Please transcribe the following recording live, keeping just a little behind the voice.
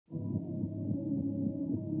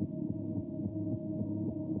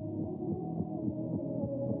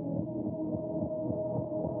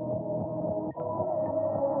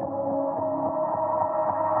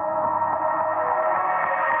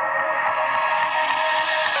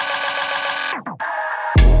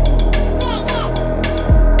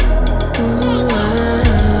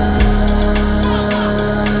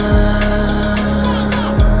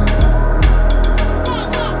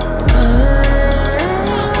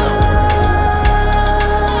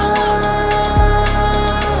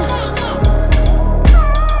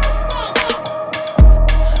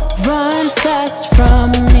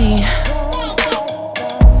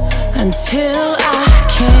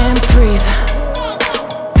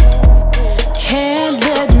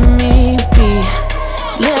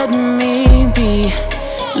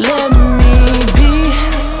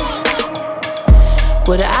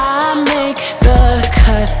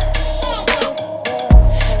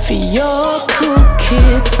for your cool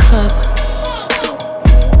kids club.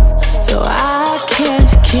 Though I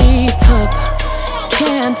can't keep up,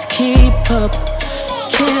 can't keep up,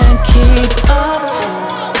 can't keep up.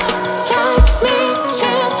 Like me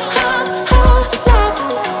till I'm alive.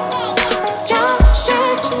 Don't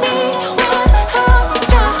set me when I'm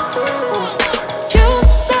down. You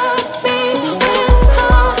love me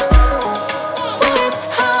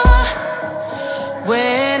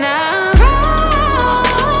when I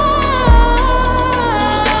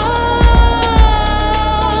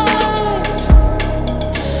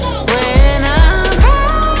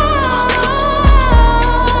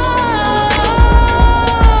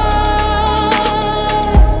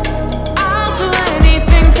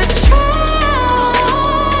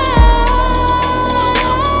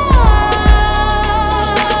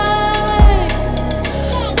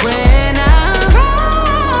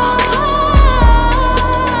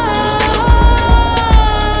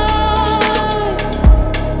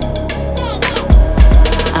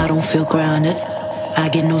feel grounded. I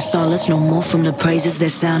get no solace, no more from the praises that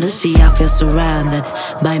sounded. See, I feel surrounded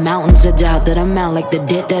by mountains of doubt that amount like the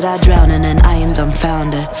debt that I drown in, and I am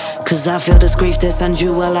dumbfounded. Cause I feel this grief that's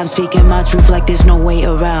undue while I'm speaking my truth like there's no way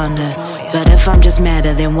around it. But if I'm just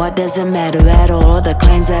madder, then what does it matter at all? Or the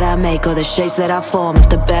claims that I make, or the shapes that I form. If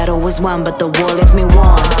the battle was won, but the war left me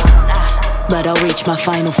warm. But I'll reach my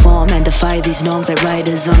final form and defy these norms like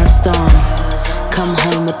riders on a storm. Come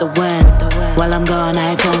home with the wind. While I'm gone,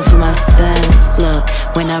 I atone for my sins. Look,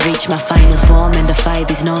 when I reach my final form and defy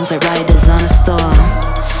these norms like riders on a storm,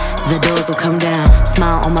 the doors will come down.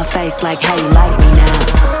 Smile on my face like how you like me now.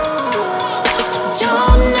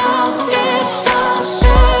 Don't know if I'll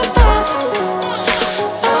survive.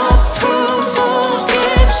 Approval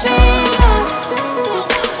gives me life.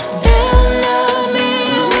 They'll love me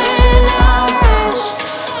when I rise.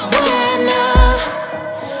 When I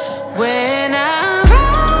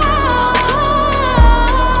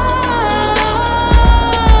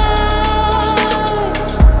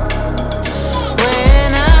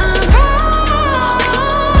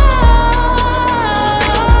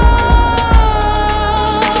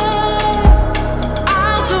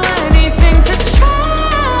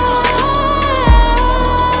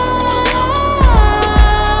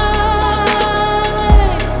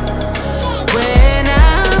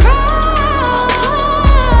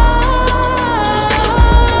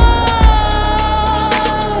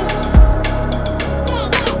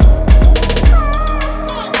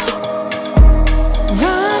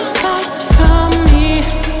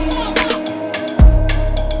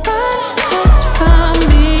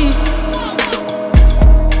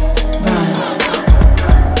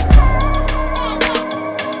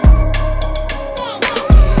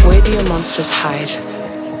monsters hide?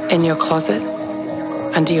 In your closet?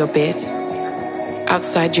 Under your bed?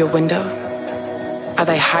 Outside your window? Are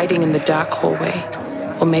they hiding in the dark hallway?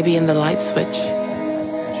 Or maybe in the light switch?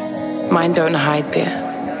 Mine don't hide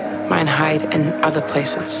there. Mine hide in other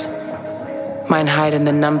places. Mine hide in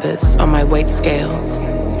the numbers on my weight scales,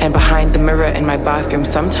 and behind the mirror in my bathroom.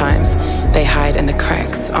 Sometimes they hide in the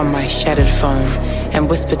cracks on my shattered phone and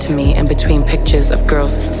whisper to me in between pictures of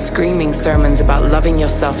girls screaming sermons about loving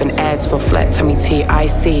yourself and ads for flat tummy tea. I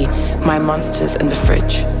see my monsters in the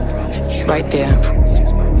fridge, right there,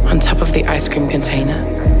 on top of the ice cream container,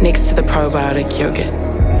 next to the probiotic yogurt.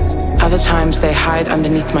 Other times they hide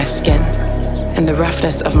underneath my skin, in the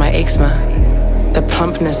roughness of my eczema, the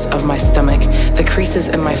plumpness of my stomach, the creases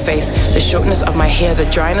in my face, the shortness of my hair, the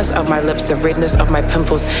dryness of my lips, the redness of my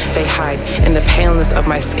pimples. They hide in the paleness of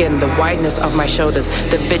my skin, the wideness of my shoulders,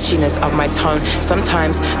 the bitchiness of my tone.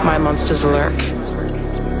 Sometimes my monsters lurk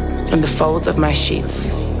in the folds of my sheets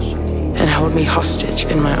and hold me hostage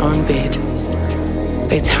in my own bed.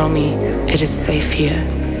 They tell me it is safe here.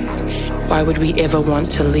 Why would we ever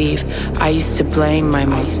want to leave? I used to blame my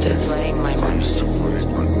monsters.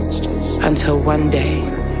 Until one day